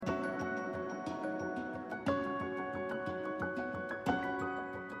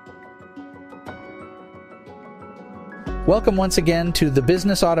Welcome once again to the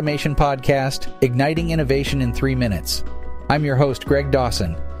Business Automation Podcast, Igniting Innovation in 3 Minutes. I'm your host, Greg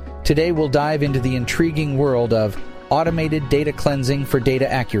Dawson. Today we'll dive into the intriguing world of automated data cleansing for data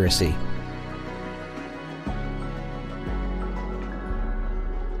accuracy.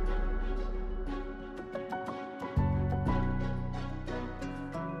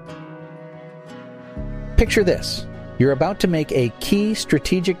 Picture this. You're about to make a key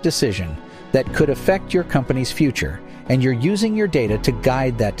strategic decision that could affect your company's future, and you're using your data to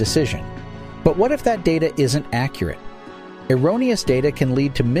guide that decision. But what if that data isn't accurate? Erroneous data can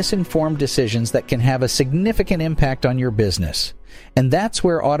lead to misinformed decisions that can have a significant impact on your business. And that's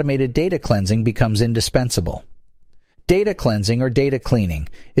where automated data cleansing becomes indispensable. Data cleansing or data cleaning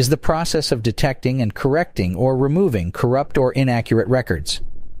is the process of detecting and correcting or removing corrupt or inaccurate records.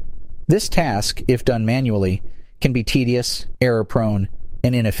 This task, if done manually, can be tedious, error-prone,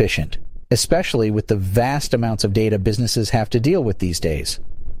 and inefficient, especially with the vast amounts of data businesses have to deal with these days.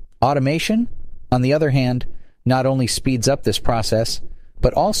 Automation, on the other hand, not only speeds up this process,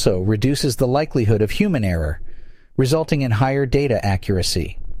 but also reduces the likelihood of human error, resulting in higher data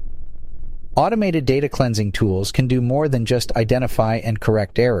accuracy. Automated data cleansing tools can do more than just identify and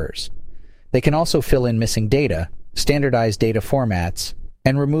correct errors. They can also fill in missing data, standardize data formats,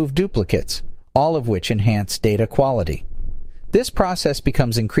 and remove duplicates, all of which enhance data quality. This process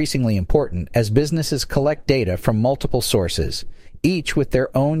becomes increasingly important as businesses collect data from multiple sources, each with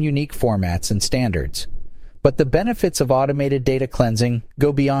their own unique formats and standards. But the benefits of automated data cleansing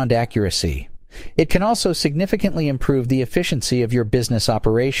go beyond accuracy. It can also significantly improve the efficiency of your business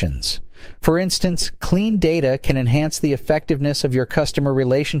operations. For instance, clean data can enhance the effectiveness of your customer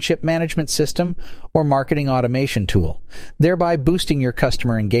relationship management system or marketing automation tool, thereby boosting your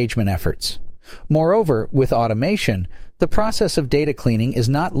customer engagement efforts. Moreover, with automation, the process of data cleaning is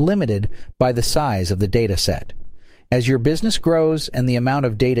not limited by the size of the data set. As your business grows and the amount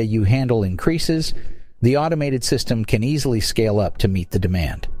of data you handle increases, the automated system can easily scale up to meet the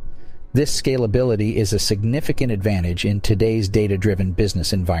demand. This scalability is a significant advantage in today's data-driven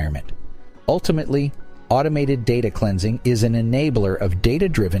business environment. Ultimately, automated data cleansing is an enabler of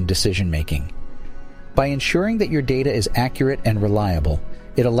data-driven decision-making. By ensuring that your data is accurate and reliable,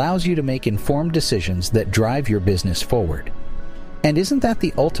 it allows you to make informed decisions that drive your business forward. And isn't that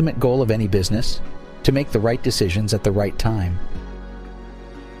the ultimate goal of any business? To make the right decisions at the right time.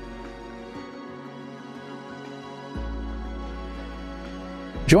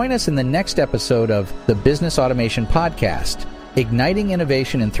 Join us in the next episode of the Business Automation Podcast, Igniting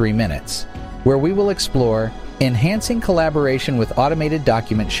Innovation in 3 Minutes, where we will explore enhancing collaboration with automated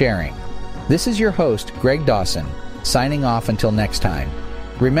document sharing. This is your host, Greg Dawson, signing off until next time.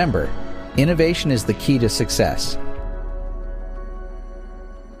 Remember, innovation is the key to success.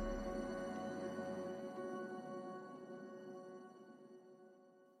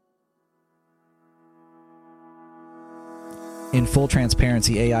 In full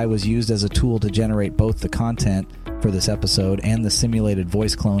transparency, AI was used as a tool to generate both the content for this episode and the simulated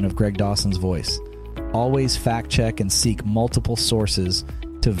voice clone of Greg Dawson's voice. Always fact check and seek multiple sources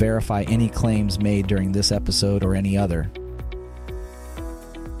to verify any claims made during this episode or any other.